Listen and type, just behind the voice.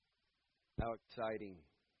How exciting.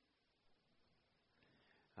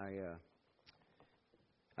 I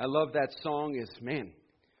love that song.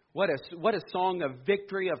 What a song of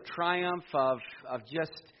victory, of triumph, of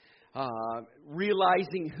just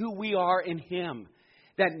realizing who we are in Him.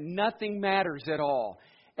 That nothing matters at all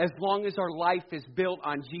as long as our life is built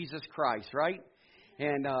on Jesus Christ, right?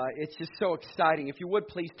 And it's just so exciting. If you would,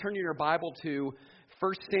 please turn your Bible to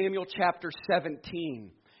 1 Samuel chapter 17.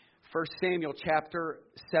 1 Samuel chapter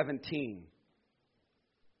 17.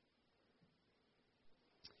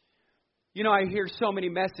 You know, I hear so many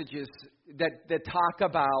messages that talk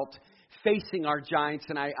about facing our giants,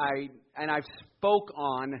 and I've spoke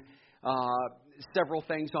on several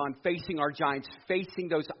things on facing our giants, facing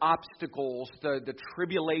those obstacles, the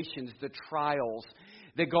tribulations, the trials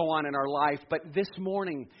that go on in our life. But this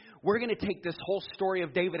morning, we're going to take this whole story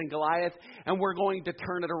of David and Goliath, and we're going to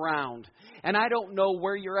turn it around. And I don't know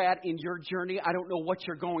where you're at in your journey. I don't know what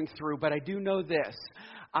you're going through, but I do know this.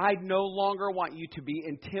 I no longer want you to be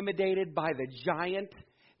intimidated by the giant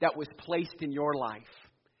that was placed in your life.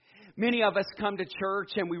 Many of us come to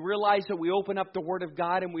church and we realize that we open up the Word of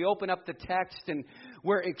God and we open up the text and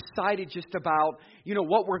we're excited just about,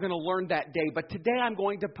 what we're going to learn that day. But today I'm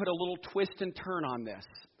going to put a little twist and turn on this.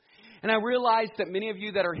 And I realize that many of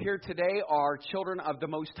you that are here today are children of the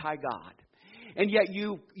Most High God. And yet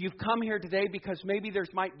you've come here today because maybe there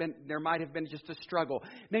might have been just a struggle.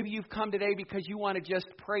 Maybe you've come today because you want to just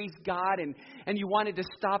praise God and you wanted to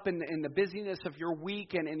stop in the busyness of your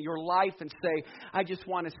week and in your life and say, I just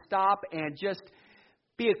want to stop and just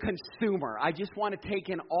be a consumer. I just want to take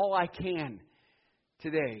in all I can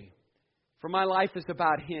today. For my life is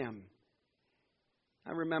about Him.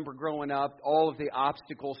 I remember growing up, all of the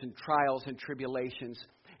obstacles and trials and tribulations.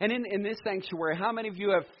 And in this sanctuary, how many of you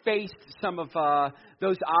have faced some of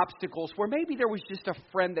those obstacles where maybe there was just a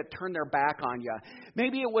friend that turned their back on you?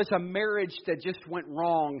 Maybe it was a marriage that just went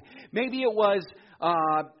wrong. Maybe it was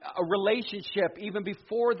a relationship even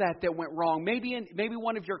before that went wrong. Maybe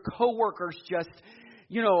one of your coworkers just,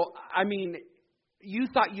 you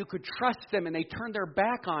thought you could trust them and they turned their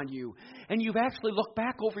back on you. And you've actually looked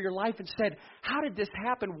back over your life and said, how did this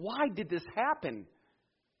happen? Why did this happen?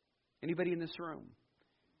 Anybody in this room?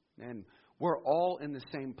 And we're all in the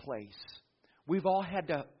same place. We've all had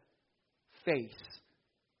to face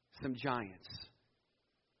some giants,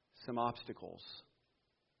 some obstacles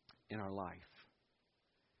in our life.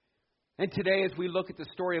 And today as we look at the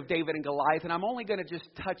story of David and Goliath, and I'm only going to just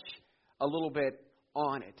touch a little bit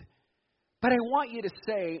on it. But I want you to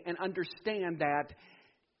say and understand that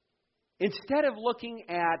instead of looking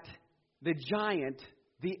at the giant,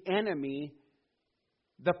 the enemy,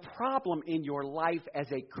 the problem in your life as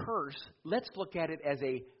a curse, let's look at it as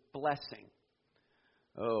a blessing.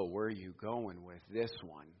 Oh, where are you going with this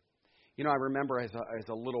one? I remember as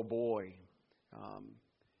a little boy,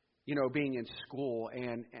 being in school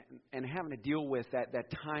and having to deal with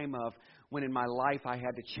that time of when in my life I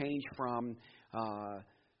had to change from,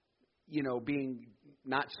 being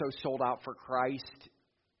not so sold out for Christ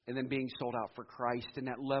and then being sold out for Christ, and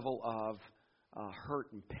that level of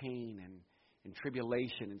hurt and pain and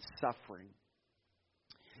tribulation and suffering.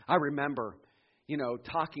 I remember,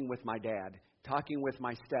 talking with my dad, talking with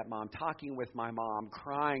my stepmom, talking with my mom,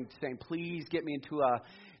 crying, saying, please get me into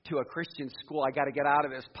a Christian school. I got to get out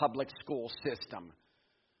of this public school system.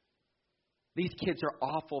 These kids are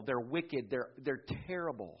awful. They're wicked. They're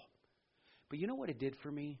terrible. But you know what it did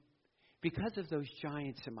for me? Because of those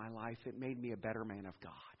giants in my life, it made me a better man of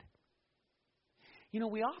God.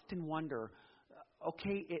 We often wonder,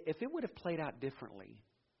 okay, if it would have played out differently,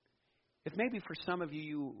 if maybe for some of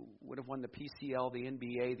you would have won the PCL, the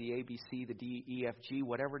NBA, the ABC, the DEFG,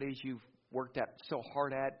 whatever it is you've worked at so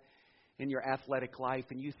hard at in your athletic life,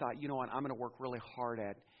 and you thought, I'm going to work really hard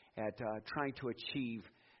at trying to achieve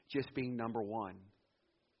just being number one.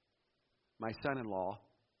 My son-in-law,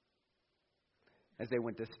 as they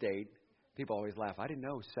went to state, people always laugh. I didn't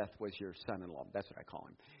know Seth was your son-in-law. That's what I call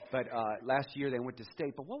him. But last year they went to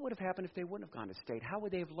state. But what would have happened if they wouldn't have gone to state? How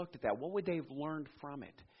would they have looked at that? What would they have learned from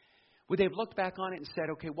it? Would they have looked back on it and said,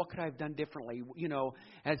 okay, what could I have done differently?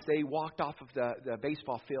 As they walked off of the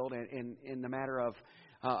baseball field in the matter of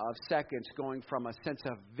seconds, going from a sense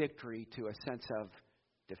of victory to a sense of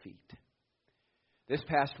defeat. This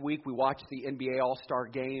past week we watched the NBA All-Star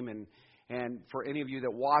Game, and for any of you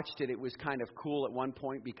that watched it, it was kind of cool at one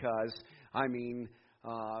point because,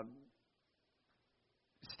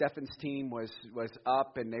 Stefan's team was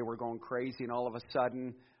up and they were going crazy, and all of a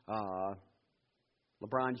sudden,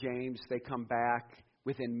 LeBron James, they come back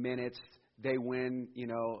within minutes. They win,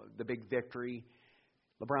 the big victory.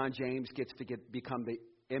 LeBron James gets to become the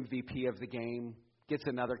MVP of the game, gets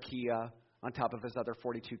another Kia, on top of his other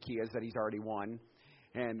 42 Kias that he's already won.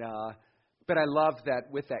 And but I love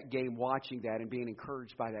that with that game, watching that and being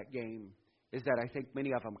encouraged by that game, is that I think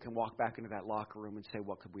many of them can walk back into that locker room and say,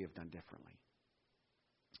 what could we have done differently?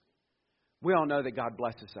 We all know that God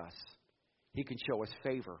blesses us. He can show us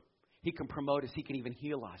favor. He can promote us. He can even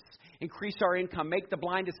heal us, increase our income, make the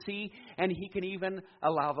blind to see, and He can even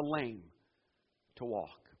allow the lame to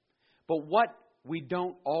walk. But what we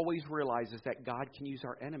don't always realize is that God can use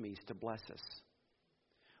our enemies to bless us.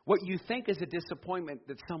 What you think is a disappointment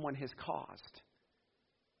that someone has caused,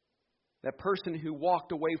 that person who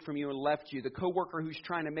walked away from you and left you, the coworker who's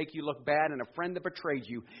trying to make you look bad, and a friend that betrayed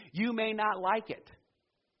you, you may not like it,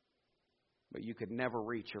 but you could never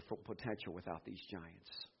reach your full potential without these giants.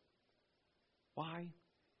 Why?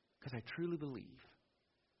 Because I truly believe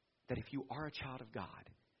that if you are a child of God,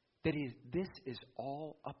 that this is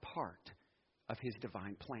all a part of His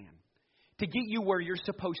divine plan to get you where you're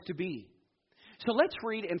supposed to be. So let's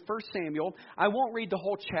read in 1 Samuel. I won't read the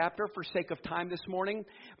whole chapter for sake of time this morning,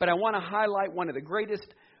 but I want to highlight one of the greatest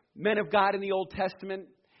men of God in the Old Testament.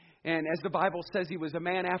 And as the Bible says, he was a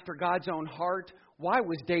man after God's own heart. Why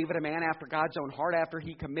was David a man after God's own heart after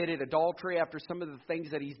he committed adultery, after some of the things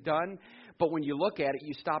that he's done? But when you look at it,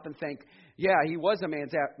 you stop and think, yeah, he was a man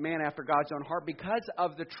after God's own heart because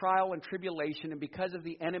of the trial and tribulation and because of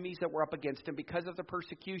the enemies that were up against him, because of the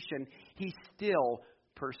persecution, he still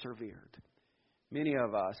persevered. Many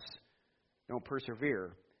of us don't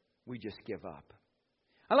persevere. We just give up.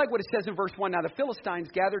 I like what it says in verse 1. Now the Philistines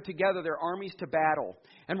gathered together their armies to battle,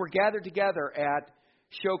 and were gathered together at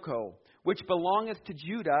Shochoh, which belongeth to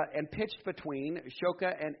Judah, and pitched between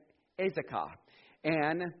Shochoh and Azekah,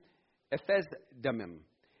 and Ephesdammim.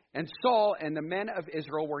 And Saul and the men of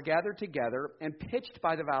Israel were gathered together, and pitched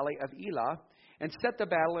by the valley of Elah, and set the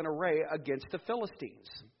battle in array against the Philistines.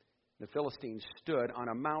 The Philistines stood on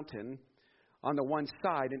a mountain on the one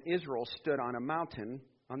side, and Israel stood on a mountain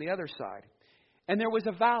on the other side. And there was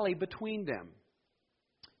a valley between them.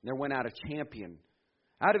 There went out a champion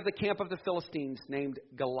out of the camp of the Philistines named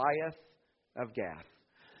Goliath of Gath,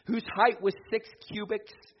 whose height was 6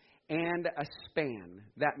 cubits and a span.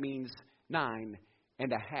 That means 9.5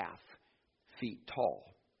 feet tall.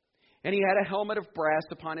 And he had a helmet of brass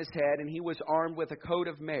upon his head, and he was armed with a coat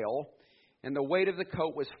of mail, and the weight of the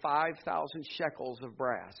coat was 5,000 shekels of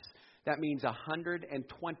brass. That means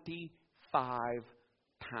 125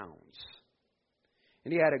 pounds.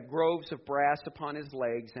 And he had groves of brass upon his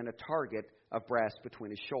legs, and a target of brass between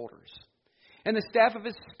his shoulders. And the staff of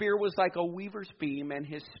his spear was like a weaver's beam, and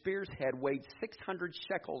his spear's head weighed 600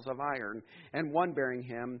 shekels of iron, and one bearing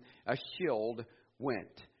him a shield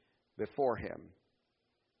went before him.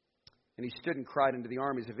 And he stood and cried unto the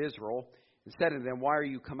armies of Israel, and said unto them, Why are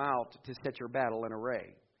you come out to set your battle in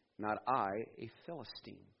array? Not I, a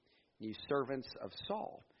Philistine. Ye servants of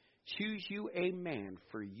Saul, choose you a man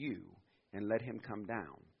for you, and let him come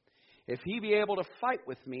down. If he be able to fight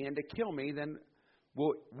with me and to kill me, then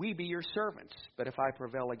will we be your servants. But if I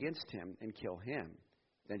prevail against him and kill him,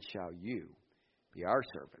 then shall you be our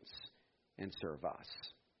servants and serve us.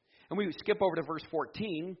 And we skip over to verse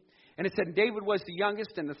 14. And it said, David was the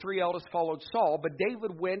youngest, and the 3 eldest followed Saul. But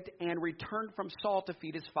David went and returned from Saul to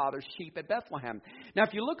feed his father's sheep at Bethlehem. Now,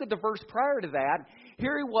 if you look at the verse prior to that,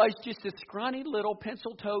 here he was, just a scrawny little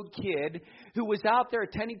pencil-toed kid who was out there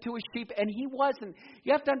attending to his sheep. And he wasn't.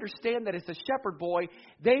 You have to understand that as a shepherd boy,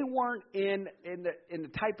 they weren't in the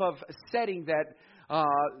type of setting that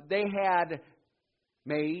they had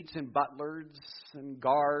maids and butlers and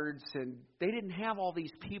guards. And they didn't have all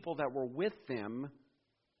these people that were with them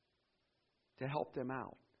to help them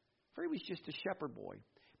out. For he was just a shepherd boy.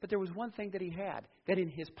 But there was one thing that he had, that in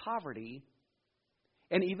his poverty,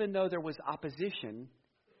 and even though there was opposition,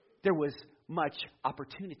 there was much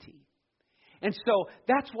opportunity. And so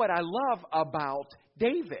that's what I love about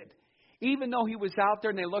David. Even though he was out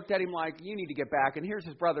there and they looked at him like, you need to get back. And here's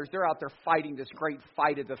his brothers. They're out there fighting this great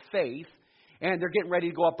fight of the faith. And they're getting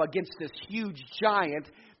ready to go up against this huge giant.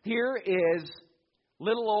 Here is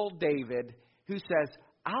little old David who says,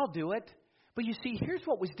 I'll do it. But you see, here's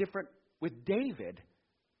what was different with David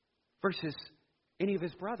versus any of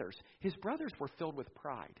his brothers. His brothers were filled with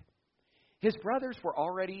pride. His brothers were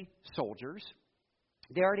already soldiers.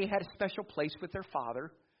 They already had a special place with their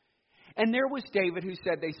father. And there was David who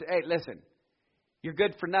said, hey, listen, you're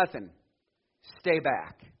good for nothing. Stay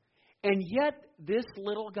back. And yet this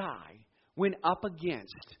little guy went up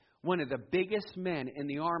against one of the biggest men in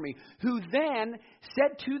the army, who then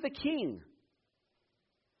said to the king,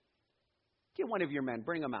 get one of your men,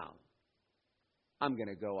 bring them out. I'm going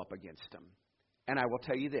to go up against them. And I will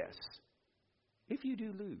tell you this, if you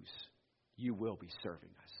do lose, you will be serving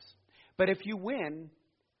us. But if you win,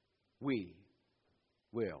 we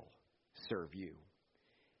will serve you.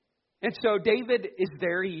 And so David is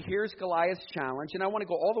there. He hears Goliath's challenge. And I want to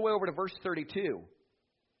go all the way over to verse 32.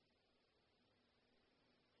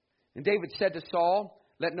 And David said to Saul,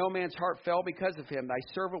 let no man's heart fail because of him. Thy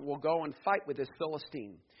servant will go and fight with this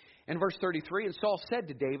Philistine. And verse 33, and Saul said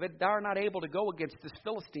to David, thou art not able to go against this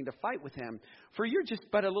Philistine to fight with him, for you're just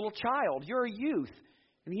but a little child. You're a youth,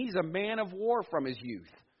 and he's a man of war from his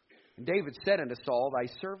youth. And David said unto Saul, thy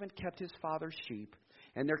servant kept his father's sheep,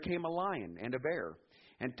 and there came a lion and a bear,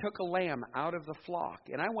 and took a lamb out of the flock.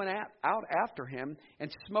 And I went out after him,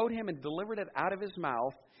 and smote him, and delivered it out of his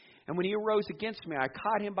mouth. And when he arose against me, I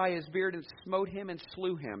caught him by his beard, and smote him, and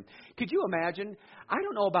slew him. Could you imagine? I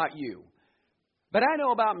don't know about you, but I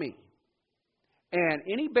know about me. And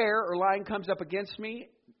any bear or lion comes up against me,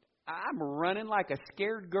 I'm running like a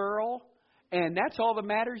scared girl. And that's all that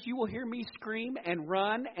matters. You will hear me scream and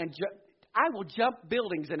run. And I will jump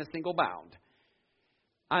buildings in a single bound.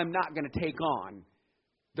 I'm not going to take on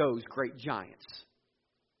those great giants.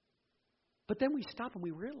 But then we stop and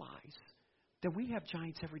we realize that we have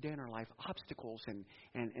giants every day in our life, obstacles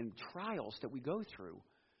and trials that we go through.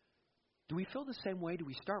 Do we feel the same way? Do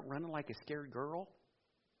we start running like a scared girl?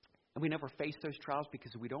 And we never face those trials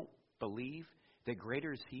because we don't believe that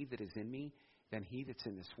greater is He that is in me than he that's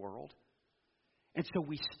in this world. And so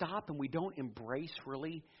we stop and we don't embrace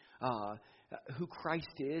really who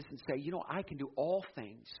Christ is and say, you know, I can do all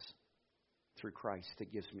things through Christ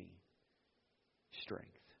that gives me strength.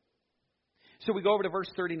 So we go over to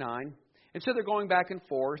verse 39. And so they're going back and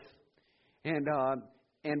forth. And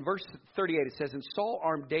verse 38, it says, and Saul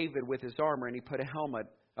armed David with his armor, and he put a helmet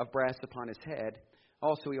of brass upon his head.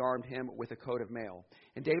 Also he armed him with a coat of mail.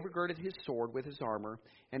 And David girded his sword with his armor,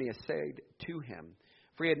 and he essayed to him.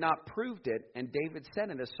 For he had not proved it. And David said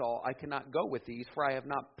unto Saul, I cannot go with these, for I have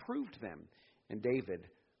not proved them. And David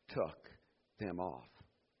took them off.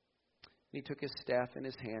 And he took his staff in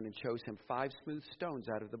his hand, and chose him 5 smooth stones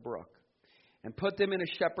out of the brook, and put them in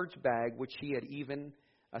a shepherd's bag, which he had even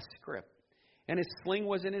a scrip. And his sling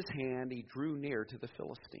was in his hand. He drew near to the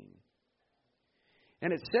Philistine.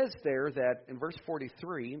 And it says there that in verse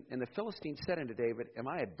 43, and the Philistine said unto David, am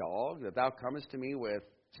I a dog that thou comest to me with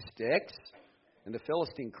sticks? And the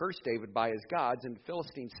Philistine cursed David by his gods. And the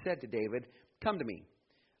Philistine said to David, come to me.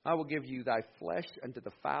 I will give you thy flesh unto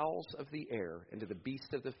the fowls of the air, and to the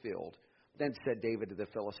beasts of the field. Then said David to the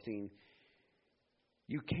Philistine,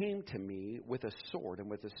 you came to me with a sword and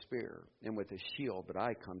with a spear and with a shield, but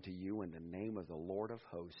I come to you in the name of the Lord of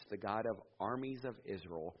hosts, the God of armies of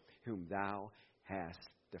Israel, whom thou hast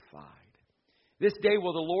defied. This day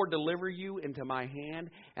will the Lord deliver you into my hand,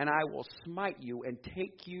 and I will smite you and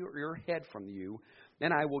take your head from you,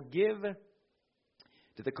 and I will give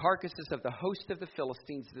to the carcasses of the host of the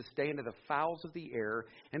Philistines this day, and to the fowls of the air,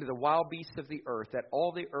 and to the wild beasts of the earth, that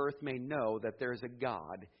all the earth may know that there is a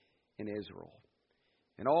God in Israel.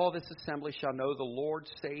 And all this assembly shall know the Lord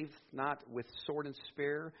saveth not with sword and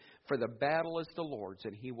spear, for the battle is the Lord's,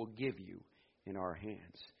 and he will give you in our hands.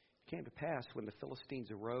 It came to pass, when the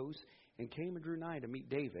Philistines arose and came and drew nigh to meet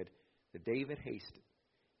David, that David hasted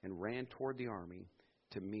and ran toward the army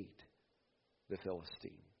to meet the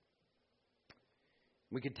Philistine.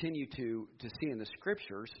 We continue to see in the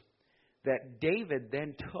Scriptures that David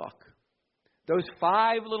then took those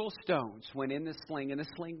 5 little stones, went in the sling, and the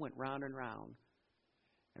sling went round and round.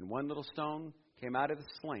 And one little stone came out of the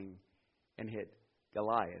sling and hit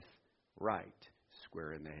Goliath right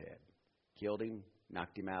square in the head. Killed him,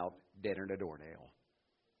 knocked him out, dead in a doornail.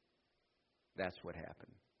 That's what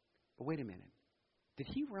happened. But wait a minute. Did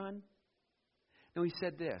he run? No, he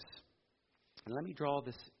said this. And let me draw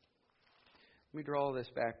this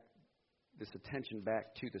back, this attention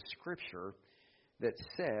back to the Scripture that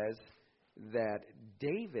says that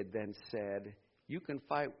David then said, you can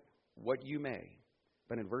fight what you may.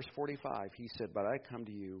 But in verse 45, he said, but I come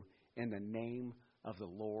to you in the name of the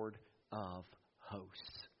Lord of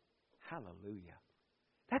hosts. Hallelujah.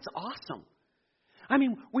 That's awesome. I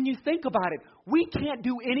mean, when you think about it, we can't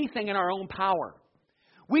do anything in our own power.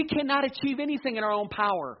 We cannot achieve anything in our own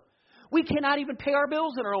power. We cannot even pay our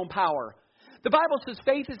bills in our own power. The Bible says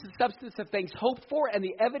faith is the substance of things hoped for and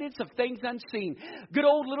the evidence of things unseen. Good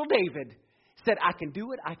old little David said, I can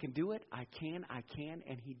do it, I can do it, I can,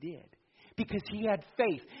 and he did. Because he had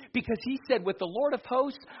faith. Because he said, with the Lord of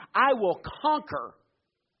hosts, I will conquer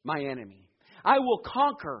my enemy. I will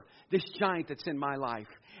conquer this giant that's in my life.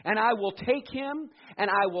 And I will take him and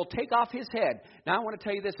I will take off his head. Now, I want to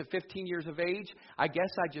tell you this. At 15 years of age, I guess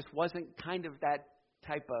I just wasn't kind of that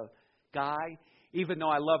type of guy. Even though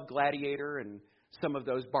I love Gladiator and some of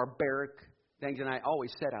those barbaric things. And I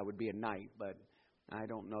always said I would be a knight, but I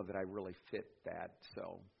don't know that I really fit that.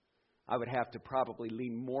 So I would have to probably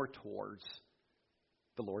lean more towards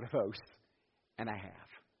the Lord of hosts. And I have.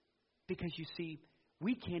 Because you see,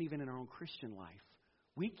 we can't even in our own Christian life,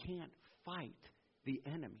 we can't fight the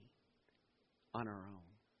enemy on our own.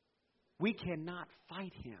 We cannot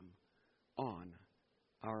fight him on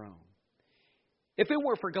our own. If it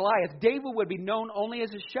were for Goliath, David would be known only as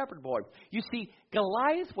a shepherd boy. You see,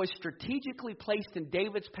 Goliath was strategically placed in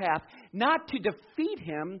David's path not to defeat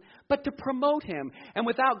him, but to promote him. And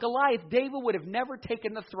without Goliath, David would have never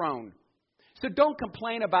taken the throne. So don't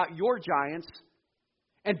complain about your giants,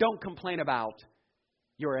 and don't complain about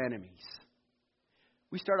your enemies.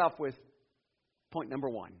 We start off with point number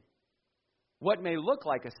 1. What may look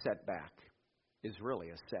like a setback is really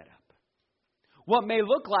a setup. What may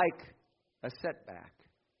look like a setback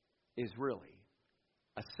is really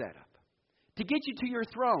a setup. To get you to your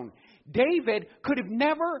throne, David could have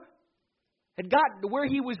never had gotten to where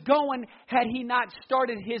he was going had he not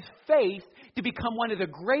started his faith to become one of the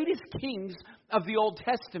greatest kings of the Old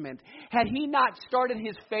Testament. Had he not started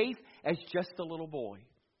his faith as just a little boy.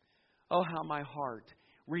 Oh, how my heart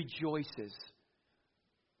rejoices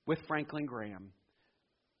with Franklin Graham,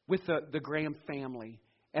 with the Graham family,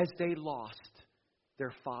 as they lost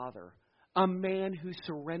their father. A man who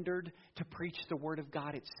surrendered to preach the Word of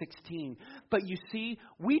God at 16. But you see,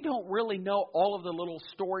 we don't really know all of the little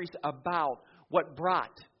stories about what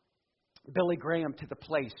brought Billy Graham to the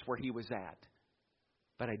place where he was at.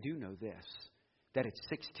 But I do know this, that at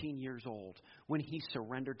 16 years old, when he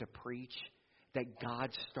surrendered to preach, that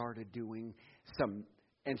God started doing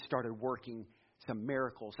and started working some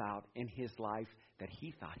miracles out in his life that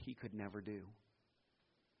he thought he could never do.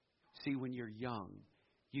 See, when you're young,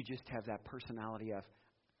 you just have that personality of,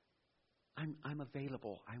 I'm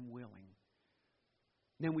available, I'm willing.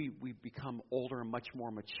 Then we become older and much more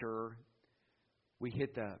mature. We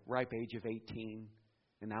hit the ripe age of 18,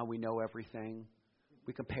 and now we know everything.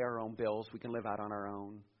 We can pay our own bills. We can live out on our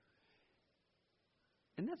own.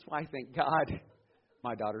 And that's why I thank God.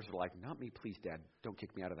 My daughters are like, not me, please, Dad. Don't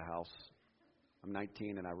kick me out of the house. I'm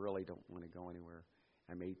 19, and I really don't want to go anywhere.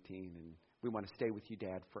 I'm 18, and we want to stay with you,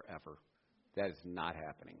 Dad, forever. That is not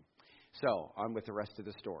happening. So, on with the rest of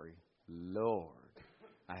the story. Lord,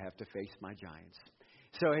 I have to face my giants.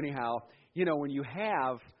 So anyhow, when you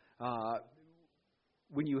have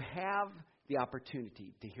the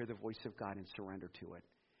opportunity to hear the voice of God and surrender to it,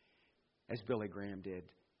 as Billy Graham did,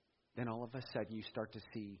 then all of a sudden you start to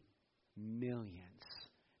see millions,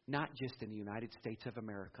 not just in the United States of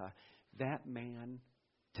America. That man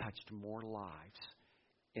touched more lives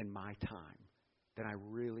in my time than I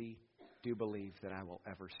really do believe that I will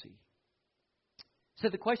ever see. So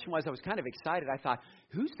the question was, I was kind of excited. I thought,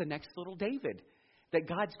 who's the next little David that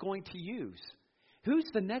God's going to use? Who's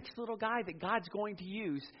the next little guy that God's going to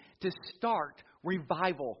use to start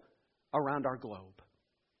revival around our globe?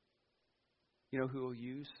 You know who will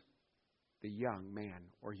use? The young man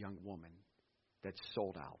or young woman that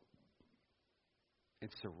sold out and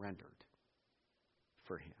surrendered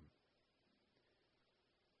for him.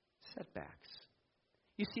 Setbacks.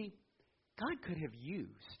 You see, God could have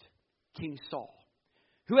used King Saul,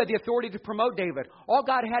 who had the authority to promote David. All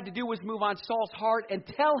God had to do was move on Saul's heart and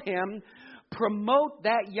tell him, promote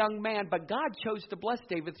that young man. But God chose to bless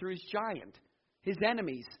David through his giant, his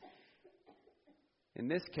enemies. In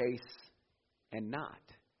this case, and not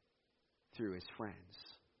through his friends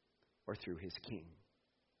or through his king.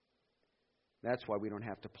 That's why we don't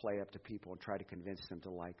have to play up to people and try to convince them to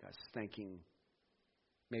like us, thinking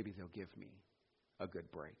maybe they'll give me a good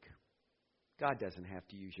break. God doesn't have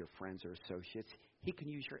to use your friends or associates. He can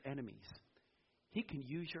use your enemies. He can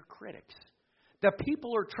use your critics. The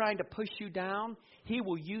people who are trying to push you down, He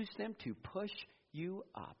will use them to push you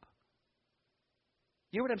up.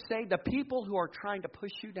 You know what I'm saying? The people who are trying to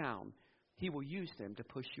push you down, He will use them to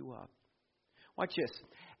push you up. Watch this.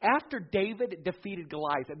 After David defeated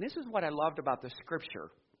Goliath, and this is what I loved about the scripture.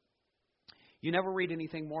 You never read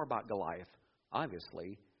anything more about Goliath.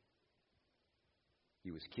 Obviously,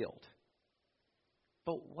 he was killed.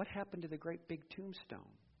 But what happened to the great big tombstone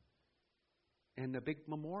and the big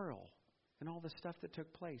memorial and all the stuff that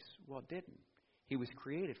took place? Well, it didn't. He was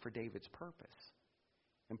created for David's purpose.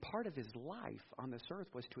 And part of his life on this earth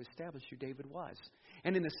was to establish who David was.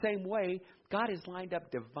 And in the same way, God has lined up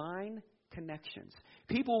divine connections.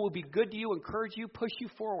 People will be good to you, encourage you, push you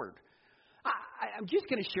forward. I'm just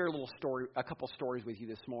going to share a couple stories with you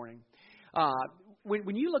this morning.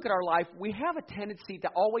 When you look at our life, we have a tendency to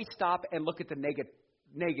always stop and look at the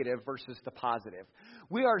negative versus the positive.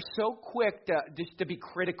 We are so quick to be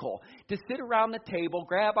critical, to sit around the table,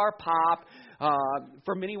 grab our pop.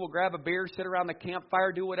 For many, we'll grab a beer, sit around the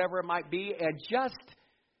campfire, do whatever it might be, and just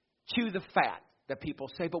chew the fat that people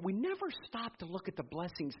say. But we never stop to look at the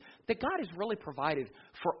blessings that God has really provided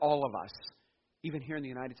for all of us, even here in the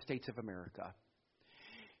United States of America.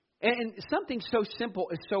 And something so simple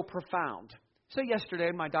is so profound. So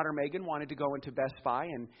yesterday, my daughter Megan wanted to go into Best Buy,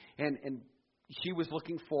 and she was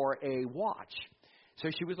looking for a watch. So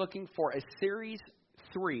she was looking for a Series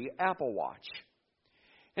 3 Apple Watch.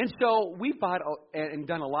 And so we've bought and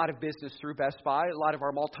done a lot of business through Best Buy. A lot of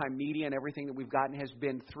our multimedia and everything that we've gotten has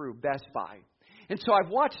been through Best Buy. And so I've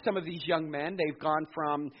watched some of these young men. They've gone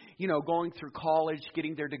from, going through college,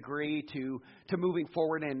 getting their degree, to moving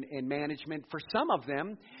forward in management. For some of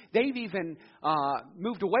them, they've even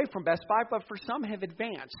moved away from Best Buy, but for some have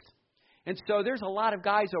advanced. And so there's a lot of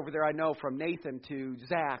guys over there I know, from Nathan to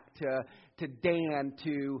Zach to Dan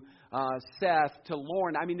to Seth to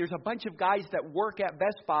Lauren. I mean, there's a bunch of guys that work at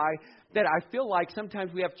Best Buy that I feel like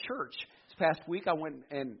sometimes we have church. This past week I went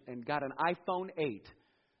and got an iPhone 8.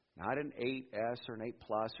 Not an 8S or an 8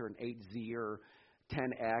 Plus or an 8Z or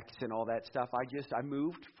 10X and all that stuff. I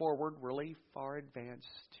moved forward really far advanced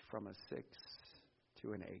from a 6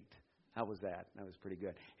 to an 8. How was that? That was pretty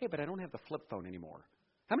good. Hey, but I don't have the flip phone anymore.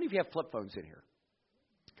 How many of you have flip phones in here?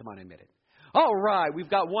 Come on, admit it. All right, we've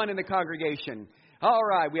got one in the congregation. All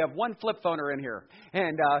right, we have one flip phoner in here.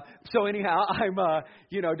 And so anyhow, I'm,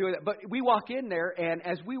 doing that. But we walk in there, and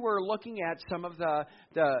as we were looking at some of the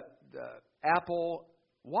Apple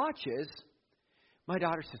watches, my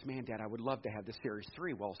daughter says, "Man, Dad, I would love to have the Series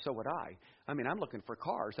 3. Well, so would I. I mean, I'm looking for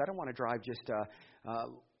cars. I don't want to drive just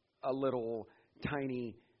a little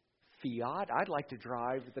tiny Fiat. I'd like to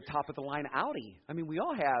drive the top-of-the-line Audi. I mean, we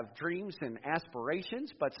all have dreams and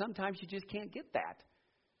aspirations, but sometimes you just can't get that.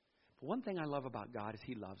 But one thing I love about God is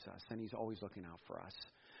He loves us, and He's always looking out for us.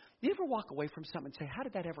 You ever walk away from something and say, how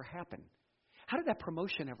did that ever happen? How did that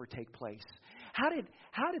promotion ever take place? How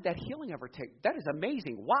did that healing ever take? That is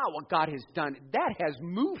amazing. Wow, what God has done. That has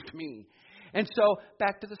moved me. And so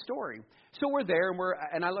back to the story. So we're there,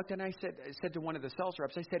 and I looked and I said to one of the sales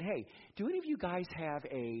reps, I said, "Hey, do any of you guys have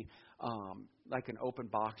a like an open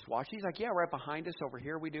box watch?" He's like, "Yeah, right behind us over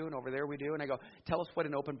here we do, and over there we do." And I go, "Tell us what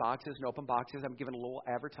an open box is." An open box is, I'm giving a little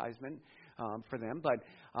advertisement for them, but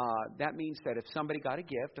that means that if somebody got a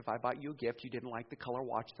gift, if I bought you a gift, you didn't like the color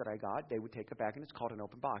watch that I got, they would take it back, and it's called an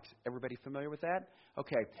open box. Everybody familiar with that?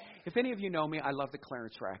 Okay. If any of you know me, I love the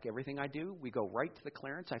clearance rack. Everything I do, we go right to the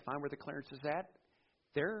clearance. I find where the clearance is at.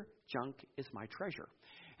 Their junk is my treasure.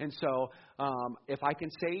 And so if I can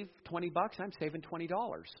save $20, I'm saving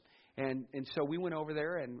 $20. And so we went over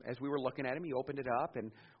there, and as we were looking at him, he opened it up,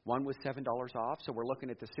 and one was $7 off. So we're looking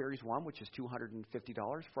at the Series 1, which is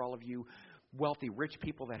 $250 for all of you wealthy, rich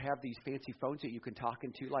people that have these fancy phones that you can talk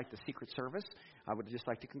into, like the Secret Service. I would just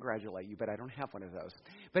like to congratulate you, but I don't have one of those.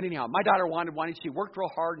 But anyhow, my daughter wanted one, and she worked real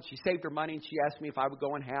hard, and she saved her money, and she asked me if I would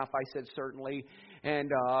go in half. I said certainly,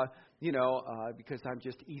 and because I'm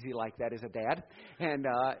just easy like that as a dad. And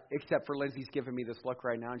except for Lindsay's giving me this look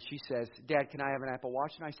right now, and she says, "Dad, can I have an Apple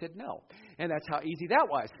Watch?" And I said no. And that's how easy that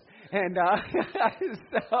was. And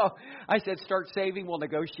so I said, "Start saving. We'll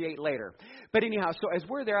negotiate later." But anyhow, so as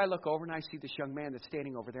we're there, I look over and I see this young man that's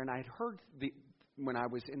standing over there. And I had heard when I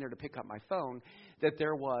was in there to pick up my phone that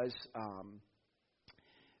there was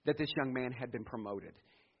that this young man had been promoted.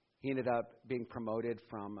 He ended up being promoted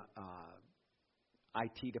from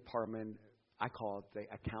IT department. I call it the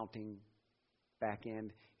accounting back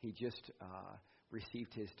end. He just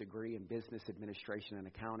received his degree in business administration and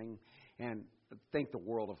accounting, and think the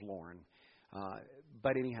world of Lauren.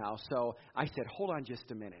 But anyhow, so I said, "Hold on just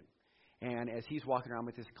a minute." And as he's walking around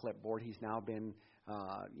with his clipboard, he's now been,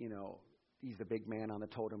 he's the big man on the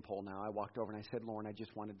totem pole now. I walked over and I said, "Lauren, I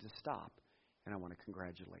just wanted to stop, and I want to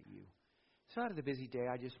congratulate you. So out of the busy day,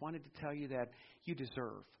 I just wanted to tell you that you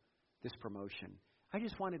deserve this promotion. I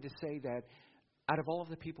just wanted to say that out of all of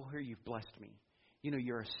the people here, you've blessed me.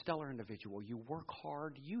 You're a stellar individual. You work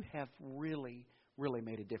hard. You have really, really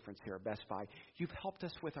made a difference here at Best Buy. You've helped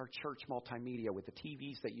us with our church multimedia, with the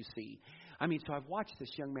TVs that you see." I mean, so I've watched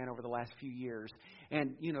this young man over the last few years,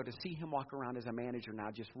 and, to see him walk around as a manager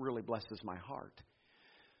now just really blesses my heart.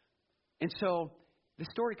 And so the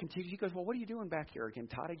story continues. He goes, "Well, what are you doing back here again,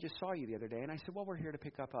 Todd? I just saw you the other day." And I said, "Well, we're here to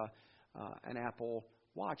pick up an Apple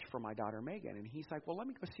Watch for my daughter Megan." And he's like, "Well, let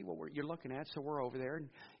me go see what you're looking at." So we're over there, and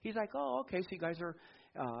he's like, "Oh, okay, so you guys are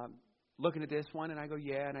looking at this one?" And I go,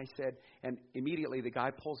 "Yeah." And I said, and immediately the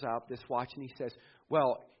guy pulls out this watch, and he says,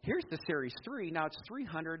 "Well, here's the Series 3. Now it's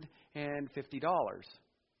 $350.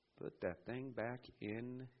 put that thing back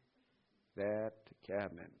in that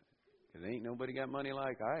cabinet. Because ain't nobody got money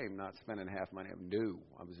like I am not spending half money. No,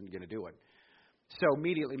 I wasn't going to do it. So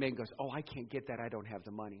immediately Megan goes, oh, I can't get that. I don't have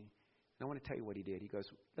the money. And I want to tell you what he did. He goes,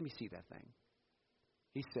 let me see that thing.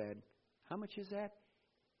 He said, how much is that?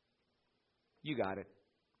 You got it.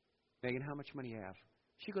 Megan, how much money you have?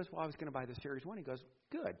 She goes, well, I was going to buy the Series 1. He goes,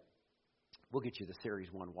 good. We'll get you the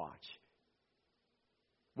Series 1 watch.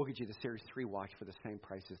 We'll get you the Series 3 watch for the same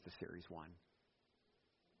price as the Series 1.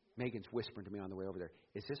 Megan's whispering to me on the way over there,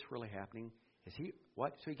 is this really happening? Is he,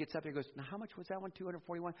 what? So he gets up there and goes, now how much was that one?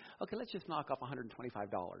 $241? Okay, let's just knock off $125.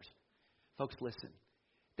 Folks, listen,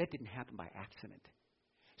 that didn't happen by accident.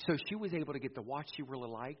 So she was able to get the watch she really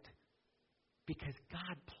liked because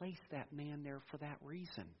God placed that man there for that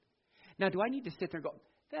reason. Now, do I need to sit there and go,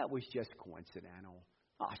 that was just coincidental?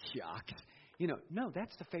 Oh, shucks. No,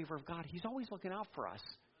 that's the favor of God. He's always looking out for us.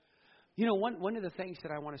 One of the things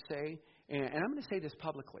that I want to say, and I'm going to say this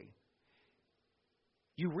publicly,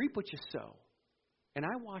 you reap what you sow. And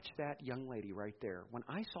I watched that young lady right there. When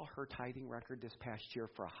I saw her tithing record this past year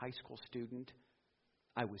for a high school student,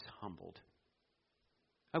 I was humbled.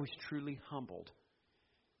 I was truly humbled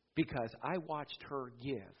because I watched her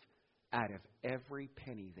give out of every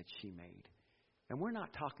penny that she made. And we're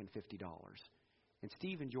not talking $50. And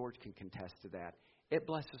Steve and George can contest to that. It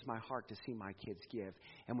blesses my heart to see my kids give.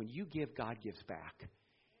 And when you give, God gives back.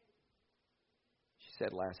 She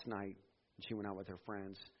said last night, when she went out with her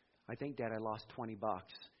friends, I think, Dad, I lost $20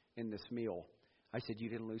 in this meal. I said, you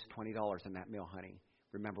didn't lose $20 in that meal, honey.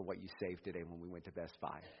 Remember what you saved today when we went to Best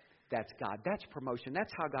Buy. That's God. That's promotion.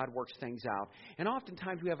 That's how God works things out. And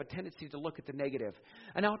oftentimes we have a tendency to look at the negative.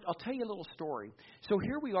 And I'll tell you a little story. So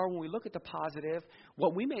here we are when we look at the positive.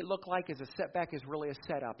 What we may look like as a setback is really a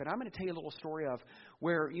setup. And I'm going to tell you a little story of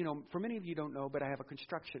where, for many of you don't know, but I have a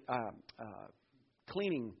construction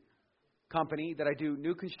cleaning company that I do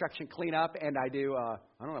new construction cleanup, and I do, I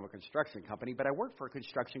don't have a construction company, but I work for a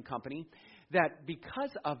construction company that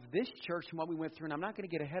because of this church and what we went through, and I'm not going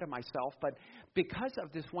to get ahead of myself, but because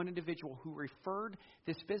of this one individual who referred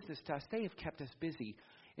this business to us, they have kept us busy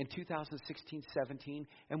in 2016, 17,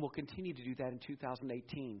 and will continue to do that in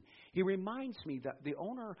 2018. He reminds me that the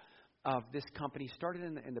owner of this company started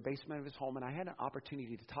in the basement of his home, and I had an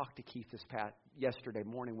opportunity to talk to Keith yesterday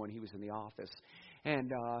morning when he was in the office.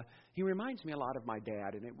 And he reminds me a lot of my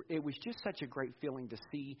dad, and it was just such a great feeling to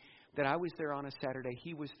see that I was there on a Saturday,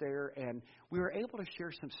 he was there, and we were able to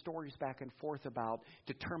share some stories back and forth about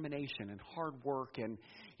determination and hard work and,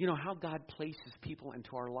 how God places people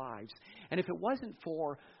into our lives. And if it wasn't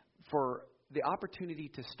for the opportunity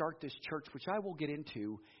to start this church, which I will get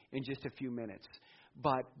into in just a few minutes,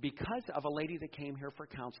 but because of a lady that came here for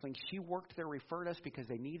counseling, she worked there, referred us because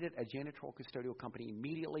they needed a janitorial custodial company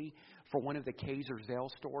immediately for one of the K's or Zelle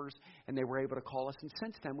stores, and they were able to call us. And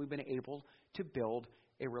since then, we've been able to build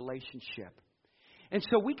a relationship. And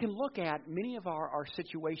so we can look at many of our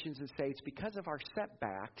situations and say it's because of our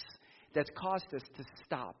setbacks that's caused us to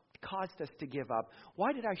stop, caused us to give up.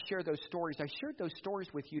 Why did I share those stories? I shared those stories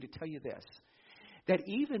with you to tell you this. That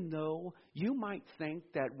even though you might think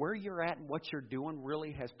that where you're at and what you're doing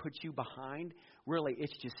really has put you behind, really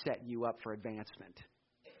it's just setting you up for advancement.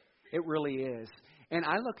 It really is. And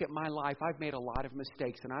I look at my life, I've made a lot of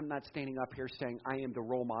mistakes, and I'm not standing up here saying I am the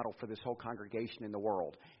role model for this whole congregation in the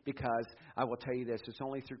world. Because I will tell you this, it's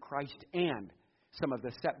only through Christ and some of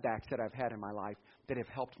the setbacks that I've had in my life that have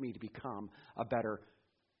helped me to become a better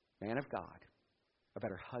man of God, a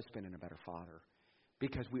better husband, and a better father.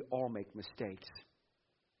 Because we all make mistakes.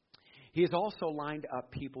 He has also lined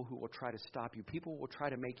up people who will try to stop you. People who will try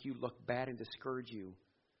to make you look bad and discourage you.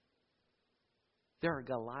 There are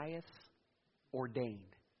Goliaths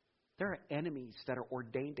ordained. There are enemies that are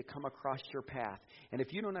ordained to come across your path. And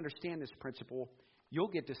if you don't understand this principle, you'll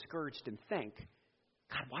get discouraged and think,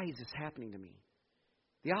 God, why is this happening to me?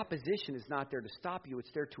 The opposition is not there to stop you.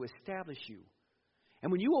 It's there to establish you.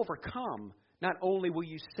 And when you overcome, not only will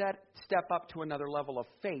you step up to another level of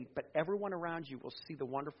faith, but everyone around you will see the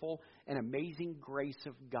wonderful and amazing grace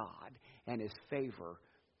of God and His favor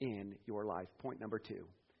in your life. Point number 2.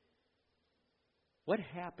 What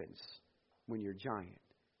happens when your giant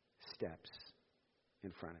steps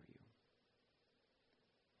in front of you?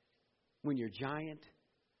 When your giant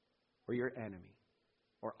or your enemy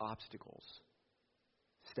or obstacles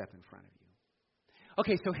step in front of you.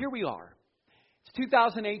 Okay, so here we are. It's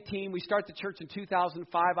 2018. We start the church in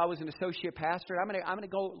 2005. I was an associate pastor. I'm going to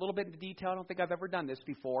go a little bit into detail. I don't think I've ever done this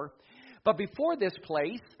before. But before this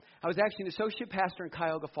place, I was actually an associate pastor in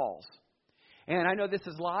Cuyahoga Falls. And I know this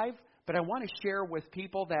is live, but I want to share with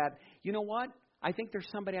people that, you know what? I think there's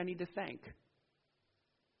somebody I need to thank.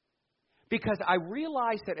 Because I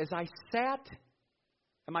realized that as I sat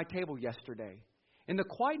at my table yesterday, in the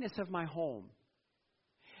quietness of my home,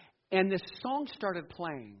 and this song started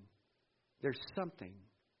playing, there's something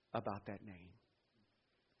about that name.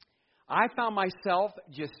 I found myself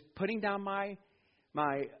just putting down my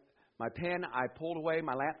pen. I pulled away.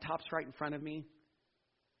 My laptop's right in front of me.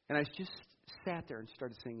 And I just sat there and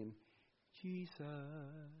started singing, Jesus,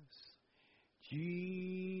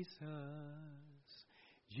 Jesus,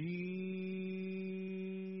 Jesus.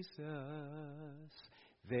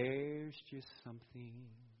 There's just something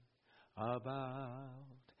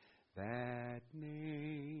about that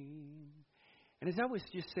name. And as I was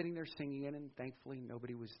just sitting there singing it, and thankfully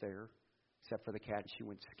nobody was there except for the cat, and she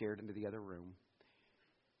went scared into the other room,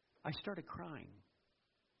 I started crying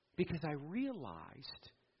because I realized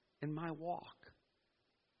in my walk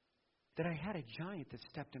that I had a giant that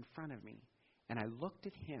stepped in front of me, and I looked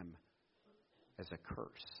at him as a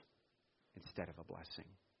curse instead of a blessing.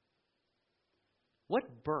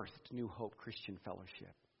 What birthed New Hope Christian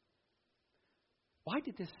Fellowship? Why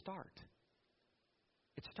did this start?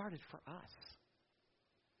 It started for us.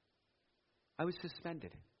 I was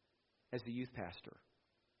suspended as the youth pastor.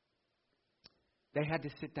 They had to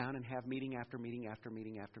sit down and have meeting after meeting after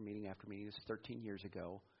meeting after meeting after meeting. This was 13 years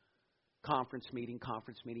ago. Conference meeting,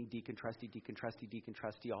 deacon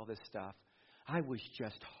trustee, all this stuff. I was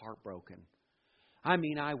just heartbroken. I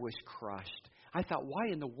mean, I was crushed. I thought, why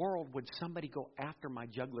in the world would somebody go after my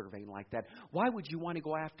jugular vein like that? Why would you want to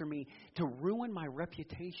go after me to ruin my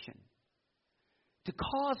reputation? To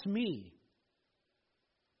cause me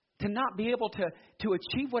to not be able to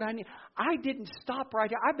achieve what I need. I didn't stop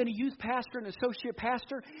right there. I've been a youth pastor and associate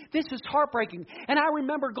pastor. This is heartbreaking. And I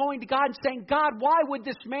remember going to God and saying, God, why would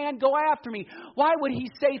this man go after me? Why would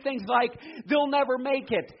he say things like, they'll never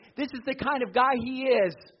make it? This is the kind of guy he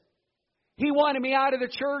is. He wanted me out of the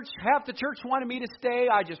church. Half the church wanted me to stay.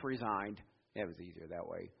 I just resigned. It was easier that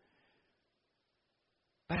way.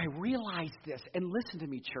 But I realized this, and listen to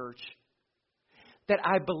me, church, that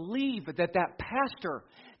I believe that pastor,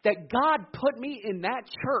 that God put me in that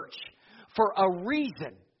church for a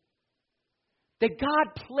reason. That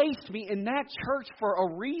God placed me in that church for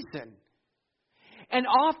a reason. And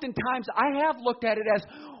oftentimes I have looked at it as,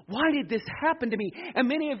 why did this happen to me? And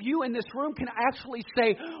many of you in this room can actually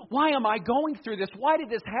say, why am I going through this? Why did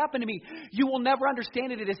this happen to me? You will never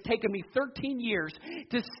understand it. It has taken me 13 years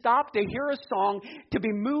to stop, to hear a song, to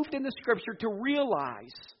be moved in the Scripture, to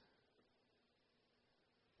realize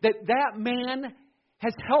that man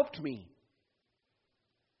has helped me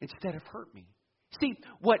instead of hurt me. See,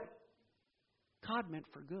 what God meant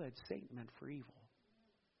for good, Satan meant for evil.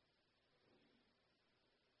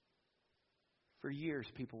 For years,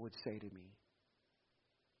 people would say to me,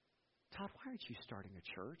 Todd, why aren't you starting a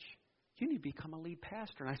church? You need to become a lead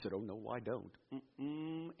pastor. And I said, oh, no, I don't.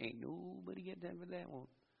 Ain't nobody get done with that one.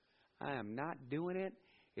 I am not doing it.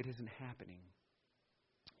 It isn't happening.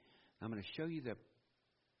 I'm going to show you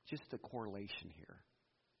just the correlation here.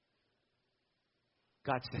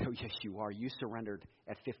 God said, oh, yes, you are. You surrendered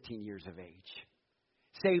at 15 years of age.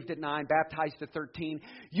 Saved at 9, baptized at 13.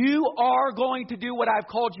 You are going to do what I've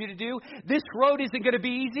called you to do. This road isn't going to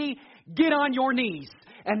be easy. Get on your knees.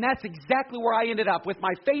 And that's exactly where I ended up, with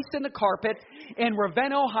my face in the carpet in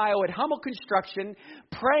Ravenna, Ohio, at Hummel Construction,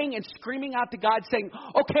 praying and screaming out to God, saying,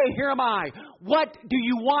 okay, here am I. What do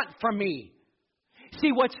you want from me?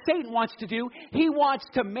 See, what Satan wants to do, he wants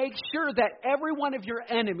to make sure that every one of your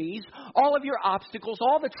enemies, all of your obstacles,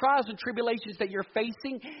 all the trials and tribulations that you're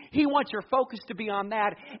facing, he wants your focus to be on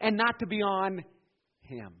that and not to be on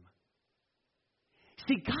him.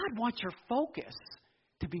 See, God wants your focus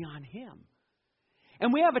to be on him.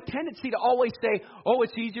 And we have a tendency to always say, oh,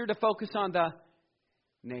 it's easier to focus on the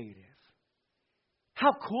negative.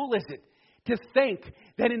 How cool is it to think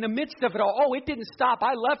that in the midst of it all, oh, it didn't stop.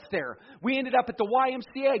 I left there. We ended up at the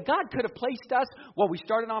YMCA. God could have placed us. Well, we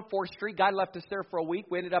started on 4th Street. God left us there for a week.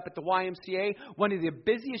 We ended up at the YMCA, one of the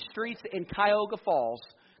busiest streets in Cuyahoga Falls.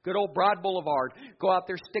 Good old Broad Boulevard. Go out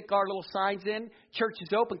there, stick our little signs in. Church is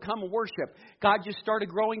open. Come and worship. God just started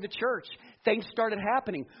growing the church. Things started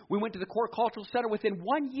happening. We went to the Core Cultural Center. Within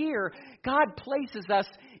 1 year, God places us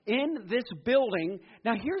in this building.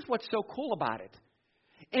 Now, here's what's so cool about it.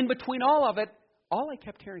 In between all of it, all I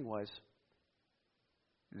kept hearing was,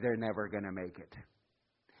 they're never going to make it.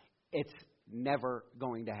 It's never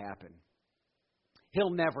going to happen.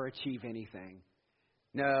 He'll never achieve anything.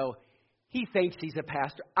 No, he thinks he's a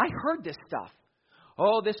pastor. I heard this stuff.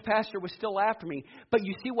 Oh, this pastor was still after me. But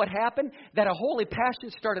you see what happened? That a holy passion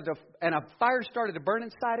and a fire started to burn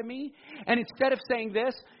inside of me. And instead of saying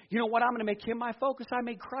this, you know what, I'm going to make him my focus, I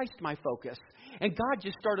made Christ my focus. And God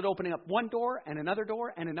just started opening up one door and another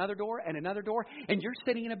door and another door and another door. And you're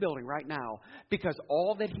sitting in a building right now because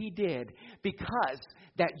all that he did, because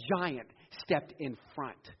that giant stepped in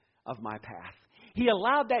front of my path. He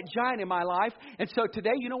allowed that giant in my life. And so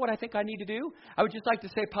today, you know what I think I need to do? I would just like to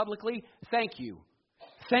say publicly, thank you.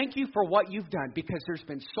 Thank you for what you've done, because there's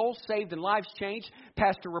been souls saved and lives changed.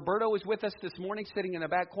 Pastor Roberto is with us this morning sitting in the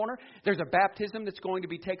back corner. There's a baptism that's going to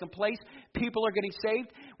be taking place. People are getting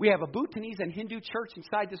saved. We have a Bhutanese and Hindu church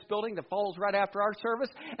inside this building that follows right after our service.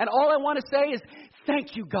 And all I want to say is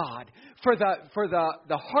thank you, God, for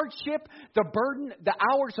the hardship, the burden, the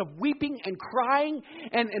hours of weeping and crying.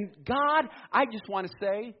 And God, I just want to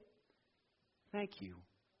say thank you.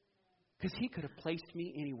 Because he could have placed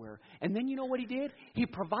me anywhere. And then you know what he did? He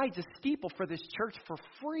provides a steeple for this church for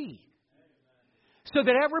free. So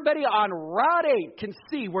that everybody on Route 8 can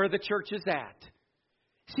see where the church is at.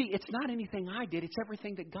 See, it's not anything I did. It's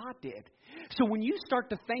everything that God did. So when you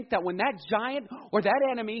start to think that when that giant or that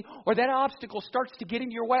enemy or that obstacle starts to get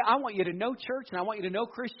into your way, I want you to know, church, and I want you to know,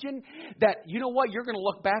 Christian, that you know what? You're going to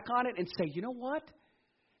look back on it and say, you know what?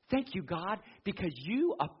 Thank you, God, because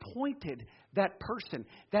you appointed that person,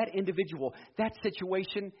 that individual, that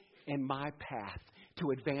situation in my path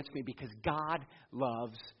to advance me, because God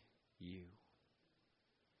loves you.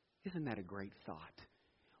 Isn't that a great thought?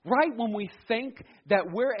 Right when we think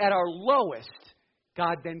that we're at our lowest,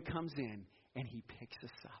 God then comes in and he picks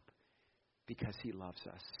us up because he loves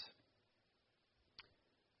us.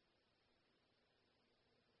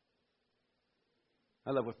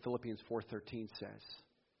 I love what Philippians 4:13 says.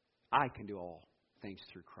 I can do all things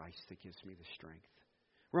through Christ that gives me the strength.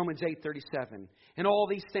 Romans 8:37. In all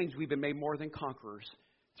these things we've been made more than conquerors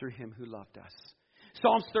through him who loved us.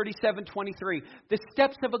 Psalms 37:23. The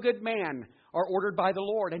steps of a good man are ordered by the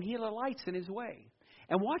Lord, and he delights in his way.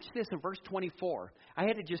 And watch this in verse 24. I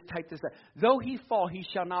had to just type this out. Though he fall, he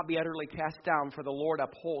shall not be utterly cast down, for the Lord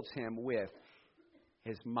upholds him with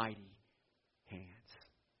his mighty hands.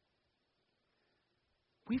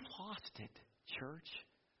 We've lost it, church.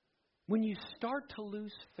 When you start to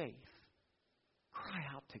lose faith, cry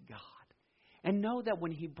out to God. And know that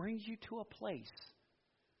when he brings you to a place,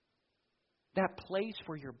 that place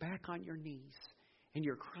where you're back on your knees and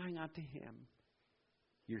you're crying out to him,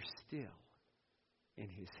 you're still in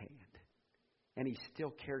his hand. And he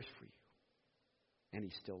still cares for you. And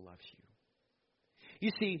he still loves you.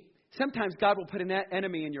 You see, sometimes God will put an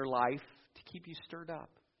enemy in your life to keep you stirred up.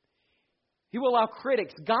 He will allow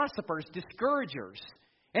critics, gossipers, discouragers,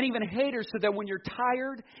 and even haters, so that when you're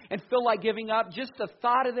tired and feel like giving up, just the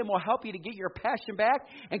thought of them will help you to get your passion back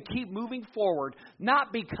and keep moving forward.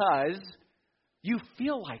 Not because you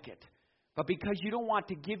feel like it, but because you don't want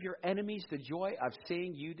to give your enemies the joy of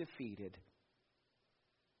seeing you defeated.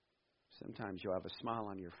 Sometimes you'll have a smile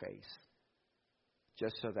on your face,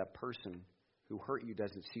 just so that person who hurt you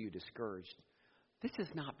doesn't see you discouraged. This is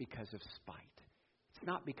not because of spite. It's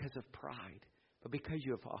not because of pride, but because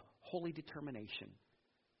you have a holy determination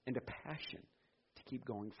and a passion to keep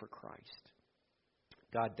going for Christ.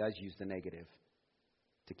 God does use the negative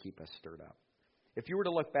to keep us stirred up. If you were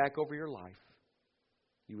to look back over your life,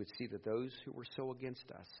 you would see that those who were so against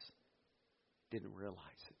us didn't realize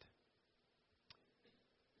it.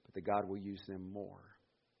 But that God will use them more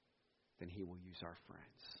than he will use our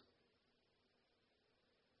friends.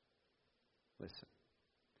 Listen,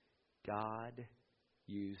 God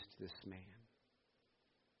used this man.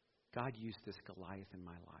 God used this Goliath in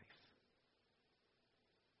my life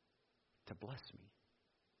to bless me,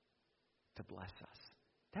 to bless us.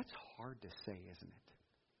 That's hard to say, isn't it?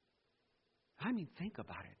 I mean, think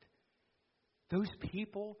about it. Those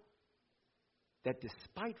people that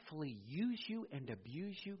despitefully use you and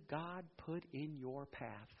abuse you, God put in your path.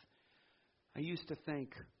 I used to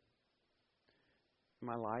think in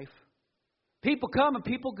my life, people come and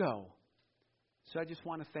people go. So I just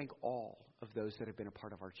want to thank all of those that have been a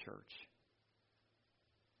part of our church.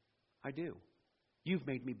 I do. You've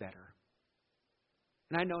made me better.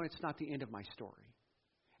 And I know it's not the end of my story.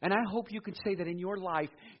 And I hope you can say that in your life,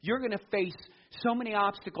 you're going to face so many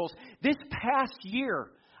obstacles. This past year,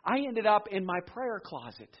 I ended up in my prayer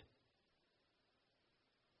closet.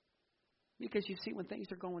 Because you see, when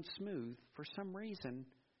things are going smooth, for some reason,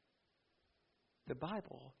 the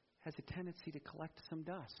Bible has a tendency to collect some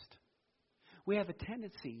dust. We have a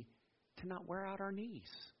tendency to not wear out our knees.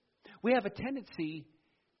 We have a tendency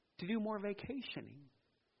to do more vacationing.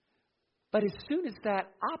 But as soon as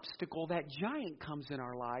that obstacle, that giant comes in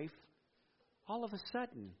our life, all of a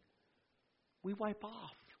sudden, we wipe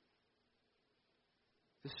off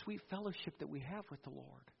the sweet fellowship that we have with the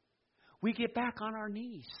Lord. We get back on our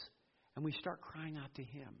knees and we start crying out to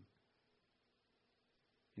Him.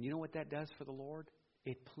 And you know what that does for the Lord?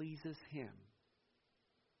 It pleases Him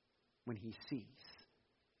when He sees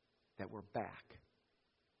that we're back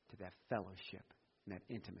to that fellowship and that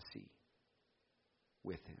intimacy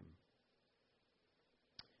with Him.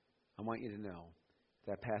 I want you to know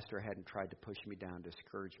that pastor hadn't tried to push me down,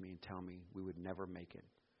 discourage me, and tell me we would never make it.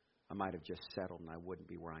 I might have just settled and I wouldn't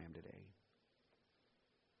be where I am today.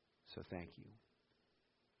 So thank you.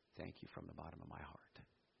 Thank you from the bottom of my heart.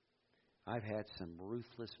 I've had some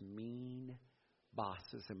ruthless, mean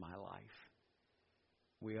bosses in my life.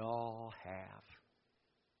 We all have.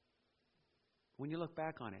 When you look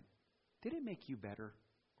back on it, did it make you better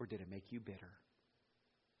or did it make you bitter?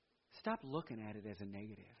 Stop looking at it as a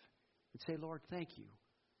negative and say, Lord, thank you.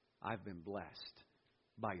 I've been blessed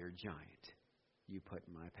by your giant you put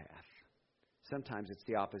in my path. Sometimes it's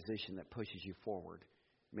the opposition that pushes you forward.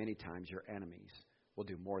 Many times your enemies will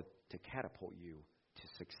do more to catapult you to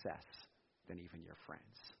success than even your friends.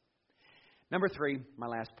 Number 3, my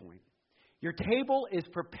last point. Your table is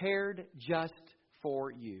prepared just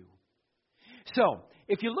for you. So,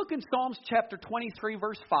 if you look in Psalms chapter 23,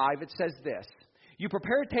 verse 5, it says this. You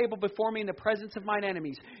prepare a table before me in the presence of mine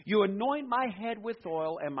enemies. You anoint my head with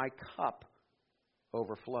oil, and my cup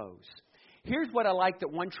overflows. Here's what I like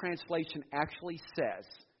that one translation actually says.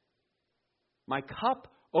 My cup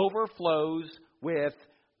overflows with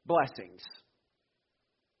blessings.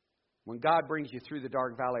 When God brings you through the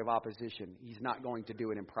dark valley of opposition, He's not going to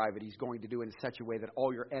do it in private. He's going to do it in such a way that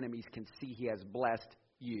all your enemies can see He has blessed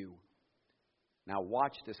you. Now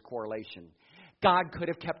watch this correlation. God could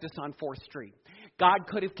have kept us on 4th Street. God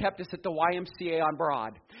could have kept us at the YMCA on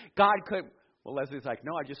Broad. God could... Well, Leslie's like,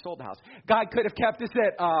 no, I just sold the house. God could have kept us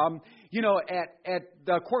at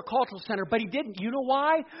the Court Cultural Center, but He didn't. You know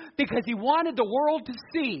why? Because He wanted the world to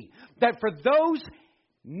see that for those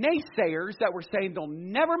naysayers that were saying they'll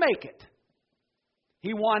never make it,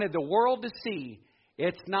 He wanted the world to see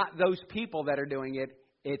it's not those people that are doing it,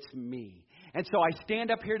 it's me. And so I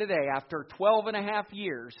stand up here today after 12 and a half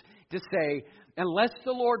years to say, unless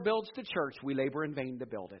the Lord builds the church, we labor in vain to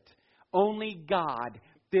build it. Only God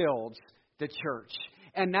builds the church.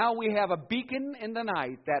 And now we have a beacon in the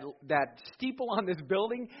night, that steeple on this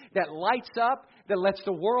building that lights up, that lets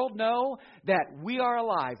the world know that we are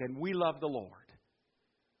alive and we love the Lord.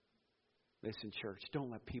 Listen, church,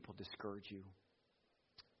 don't let people discourage you.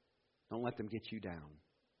 Don't let them get you down.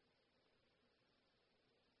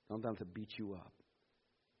 Don't let them beat you up.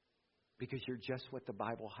 Because you're just what the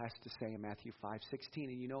Bible has to say in Matthew 5:16.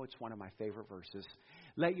 And you know it's one of my favorite verses.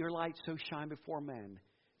 Let your light so shine before men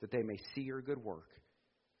that they may see your good work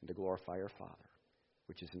and to glorify your Father,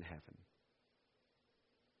 which is in heaven.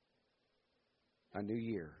 A new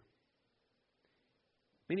year.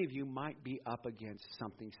 Many of you might be up against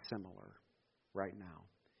something similar right now.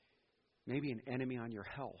 Maybe an enemy on your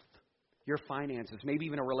health, your finances, maybe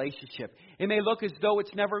even a relationship. It may look as though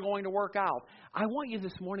it's never going to work out. I want you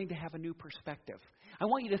this morning to have a new perspective. I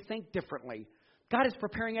want you to think differently. God is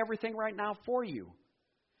preparing everything right now for you.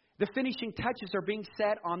 The finishing touches are being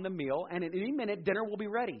set on the meal, and in any minute, dinner will be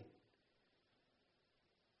ready.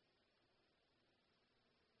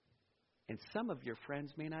 And some of your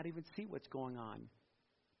friends may not even see what's going on.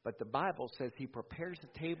 But the Bible says He prepares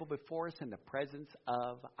a table before us in the presence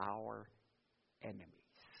of our enemies.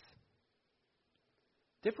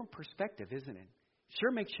 Different perspective, isn't it?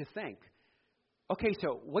 Sure makes you think. Okay,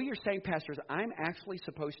 so what you're saying, Pastor, is I'm actually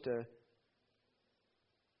supposed to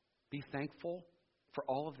be thankful for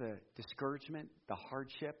all of the discouragement, the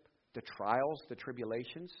hardship, the trials, the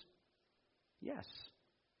tribulations? Yes.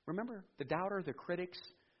 Remember, the doubter, the critics,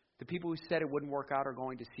 the people who said it wouldn't work out are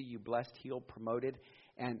going to see you blessed, healed, promoted,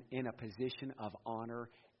 and in a position of honor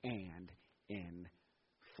and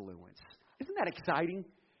influence. Isn't that exciting?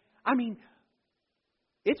 I mean,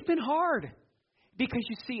 it's been hard because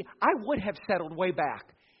you see, I would have settled way back.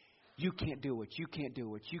 You can't do it. You can't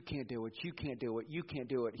do it. You can't do it. You can't do it. You can't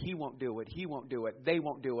do it. He won't do it. He won't do it. They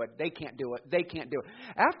won't do it. They can't do it. They can't do it.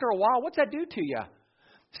 After a while, what's that do to you?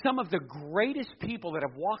 Some of the greatest people that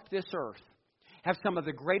have walked this earth have some of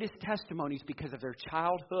the greatest testimonies because of their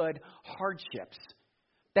childhood hardships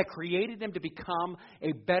that created them to become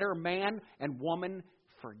a better man and woman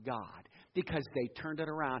for God because they turned it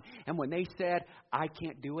around. And when they said, I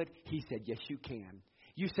can't do it, He said, yes, you can.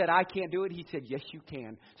 You said, I can't do it. He said, yes, you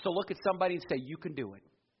can. So look at somebody and say, you can do it.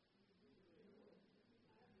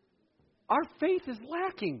 Our faith is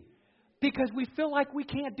lacking because we feel like we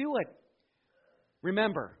can't do it.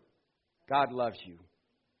 Remember, God loves you,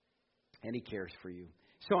 and He cares for you.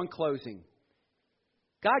 So in closing,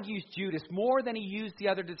 God used Judas more than He used the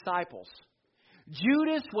other disciples.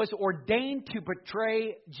 Judas was ordained to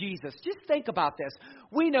betray Jesus. Just think about this.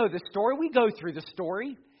 We know the story. We go through the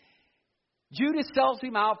story. Judas sells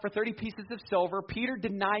Him out for 30 pieces of silver. Peter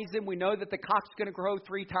denies Him. We know that the cock's going to crow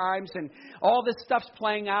 3 times, and all this stuff's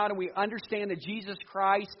playing out, and we understand that Jesus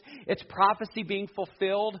Christ, it's prophecy being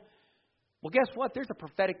fulfilled. Well, guess what? There's a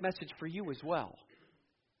prophetic message for you as well.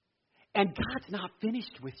 And God's not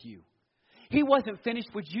finished with you. He wasn't finished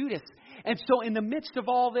with Judas. And so in the midst of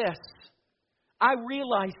all this, I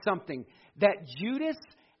realized something, that Judas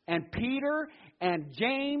and Peter and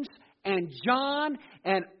James and John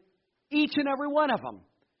and each and every one of them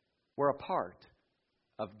were a part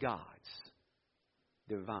of God's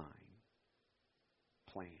divine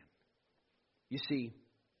plan. You see,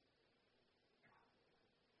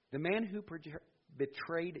 the man who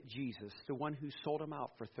betrayed Jesus, the one who sold Him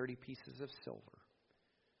out for 30 pieces of silver,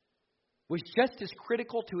 was just as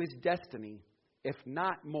critical to his destiny, if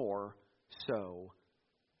not more so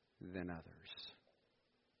than others.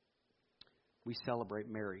 We celebrate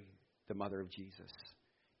Mary, the mother of Jesus,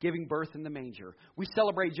 giving birth in the manger. We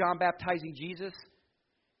celebrate John baptizing Jesus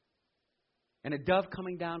and a dove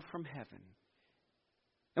coming down from heaven.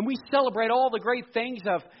 And we celebrate all the great things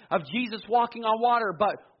of Jesus walking on water.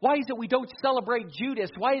 But why is it we don't celebrate Judas?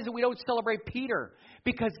 Why is it we don't celebrate Peter?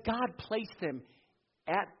 Because God placed them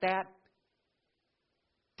at that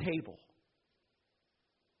table,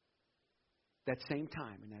 that same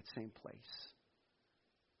time, in that same place.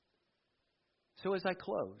 So as I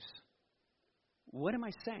close, what am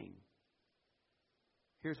I saying?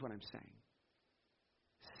 Here's what I'm saying.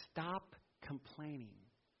 Stop complaining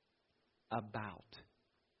about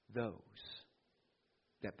those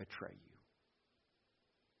that betray you.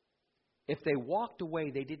 If they walked away,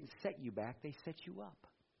 they didn't set you back, they set you up.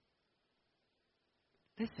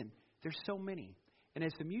 Listen, there's so many. And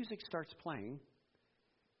as the music starts playing,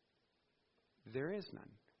 there is none.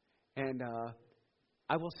 And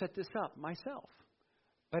I will set this up myself.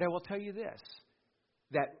 But I will tell you this,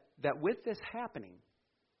 that with this happening,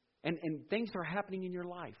 and things are happening in your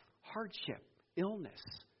life, hardship, illness,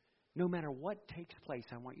 no matter what takes place,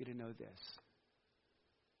 I want you to know this,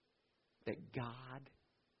 that God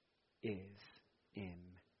is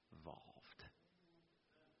involved.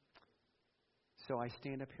 So I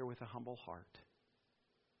stand up here with a humble heart,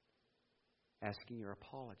 asking your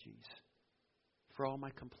apologies for all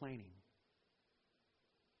my complaining.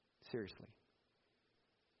 Seriously.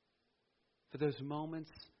 For those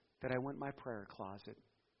moments that I went in my prayer closet,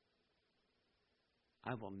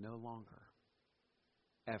 I will no longer,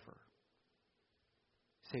 ever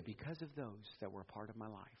say, because of those that were a part of my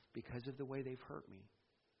life, because of the way they've hurt me,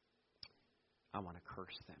 I want to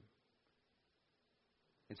curse them.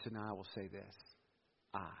 And so now I will say this,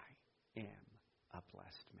 I am a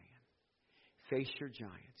blessed man. Face your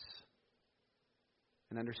giants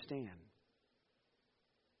and understand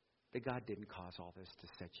that God didn't cause all this to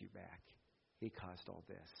set you back. He caused all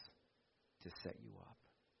this to set you up.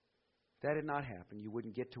 If that had not happened, you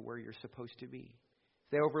wouldn't get to where you're supposed to be.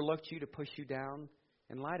 If they overlooked you to push you down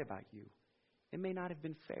and lied about you, it may not have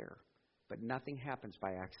been fair, but nothing happens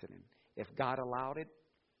by accident. If God allowed it,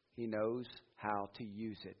 He knows how to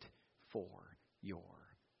use it for your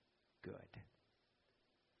good.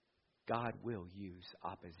 God will use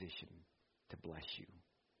opposition to bless you.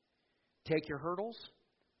 Take your hurdles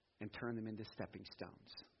and turn them into stepping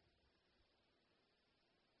stones.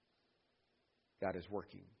 God is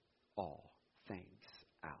working all things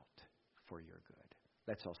out for your good.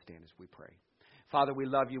 Let's all stand as we pray. Father, we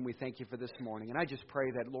love you and we thank you for this morning. And I just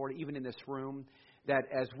pray that, Lord, even in this room, that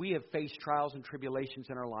as we have faced trials and tribulations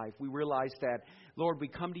in our life, we realize that, Lord, we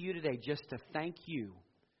come to you today just to thank you,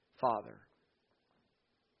 Father,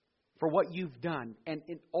 for what you've done. And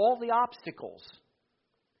in all the obstacles,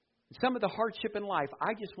 some of the hardship in life,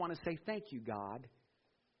 I just want to say thank you, God,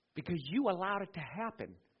 because you allowed it to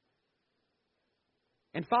happen.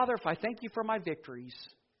 And Father, if I thank you for my victories,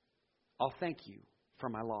 I'll thank you for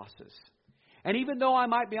my losses. And even though I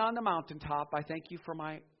might be on the mountaintop, I thank you for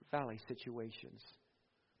my valley situations.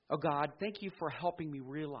 Oh God, thank you for helping me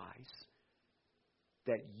realize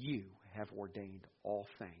that you have ordained all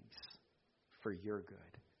things for your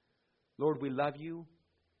good. Lord, we love you,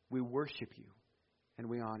 we worship you, and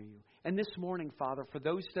we honor you. And this morning, Father, for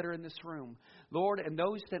those that are in this room, Lord, and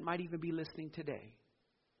those that might even be listening today,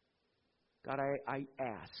 God, I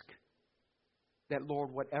ask that,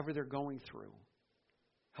 Lord, whatever they're going through,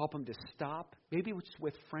 help them to stop. Maybe it's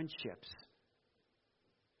with friendships.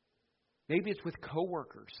 Maybe it's with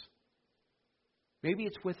coworkers. Maybe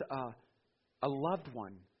it's with a loved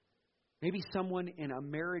one, maybe someone in a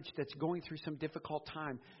marriage that's going through some difficult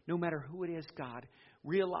time, no matter who it is, God,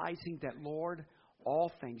 realizing that, Lord,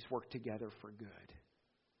 all things work together for good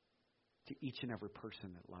to each and every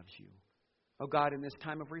person that loves you. Oh God, in this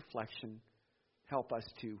time of reflection, help us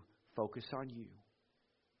to focus on you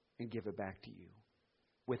and give it back to you.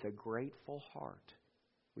 With a grateful heart,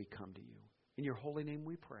 we come to you. In your holy name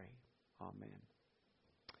we pray. Amen.